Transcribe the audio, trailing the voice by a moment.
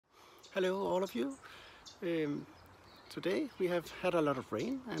Hello all of you. Today we have had a lot of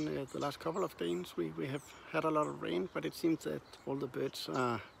rain, and the last couple of days we have had a lot of rain, but it seems that all the birds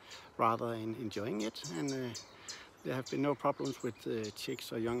are rather enjoying it, and there have been no problems with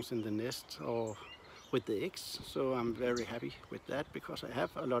chicks or youngs in the nest or with the eggs, so I'm very happy with that because I have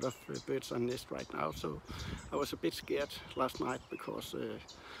a lot of birds on nest right now. So I was a bit scared last night because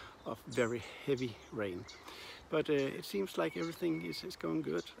of very heavy rain. But it seems like everything is going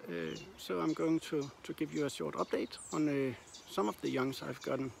good, so I'm going to give you a short update on some of the youngs I've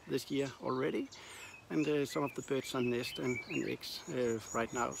gotten this year already, and some of the birds on nest and eggs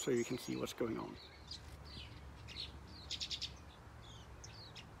right now, so you can see what's going on.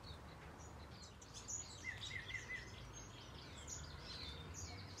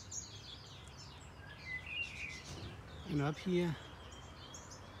 And up here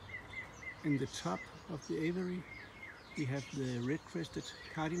in the top of the aviary we have the red-crested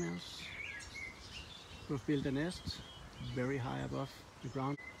cardinals who have built a nest very high above the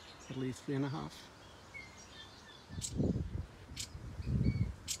ground, at least 3.5.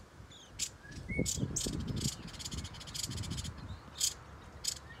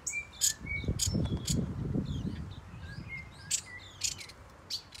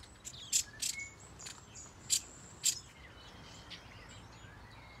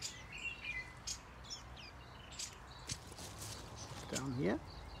 Down here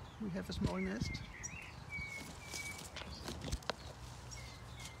we have a small nest,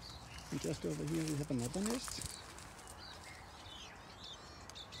 and just over here we have another nest.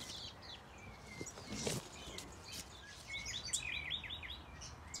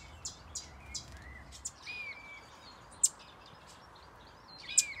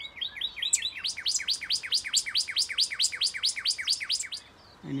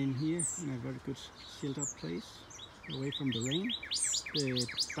 And in here, in a very good sheltered place, away from the rain, the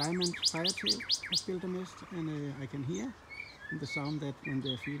diamond firetail has built a nest, and I can hear in the sound that when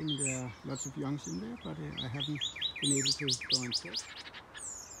they're feeding there are lots of youngs in there, but I haven't been able to go and check.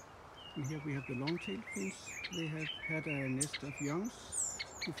 And here we have the long-tailed finch. They have had a nest of youngs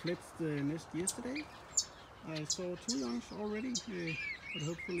who fled the nest yesterday. I saw 2 youngs already, but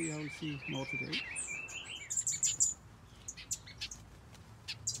hopefully I will see more today.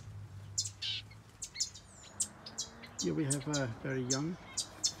 Here we have a very young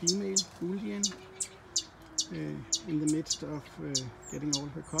female Boolean in the midst of getting all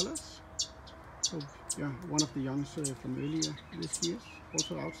her colors. So yeah, one of the youngs from earlier this year,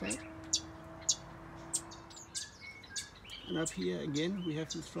 also outside. And up here again we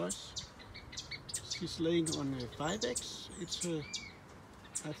have the thrush. She's laying on 5 eggs. It's her,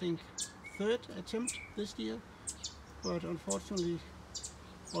 I think, 3rd attempt this year, but unfortunately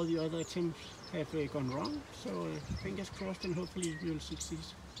all the other attempts have gone wrong, so fingers crossed, and hopefully we will succeed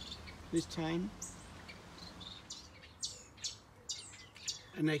this time.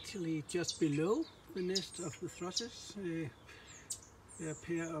 And actually just below the nest of the thrushes, a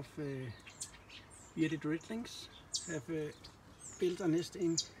pair of bearded redlings have built a nest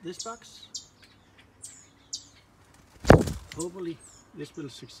in this box. Hopefully this will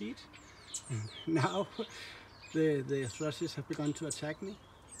succeed. Now the thrushes have begun to attack me.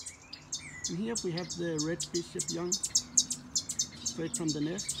 And here we have the red bishop young, straight from the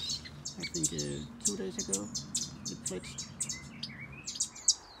nest. I think 2 days ago it fledged.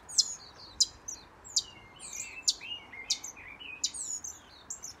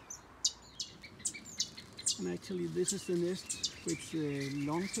 And actually this is the nest which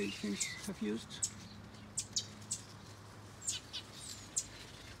long-tailed finch have used.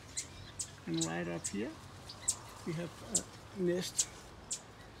 And right up here we have a nest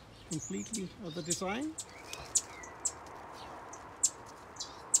completely of the design.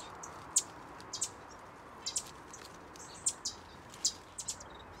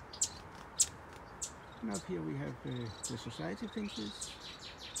 And up here we have the society finches.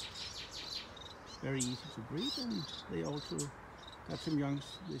 Very easy to breed, and they also got some youngs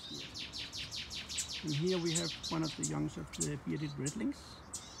this year. And here we have one of the youngs of the bearded redlings.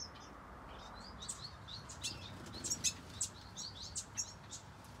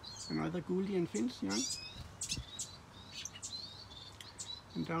 Another Boolean finch young.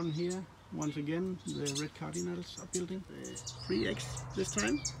 And down here, once again, the red cardinals are building 3 eggs this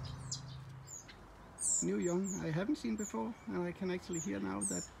time. New young I haven't seen before, and I can actually hear now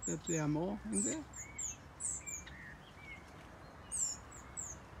that there are more in there.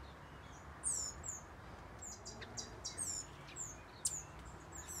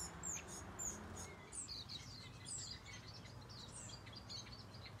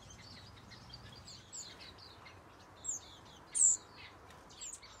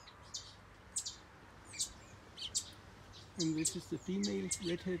 and this is the female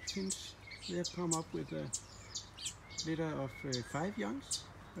red-headed finch. They have come up with a litter of 5 youngs.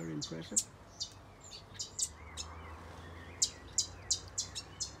 Very impressive.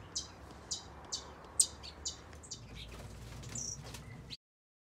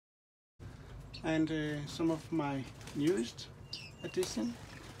 And some of my newest addition,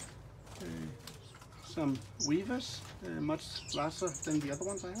 some weavers, much larger than the other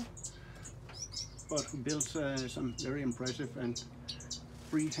ones I have, but who built some very impressive and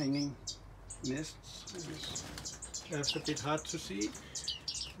free-hanging nests. It's a bit hard to see.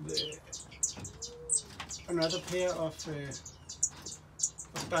 Another pair of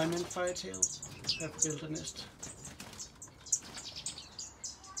diamond firetails have built a nest.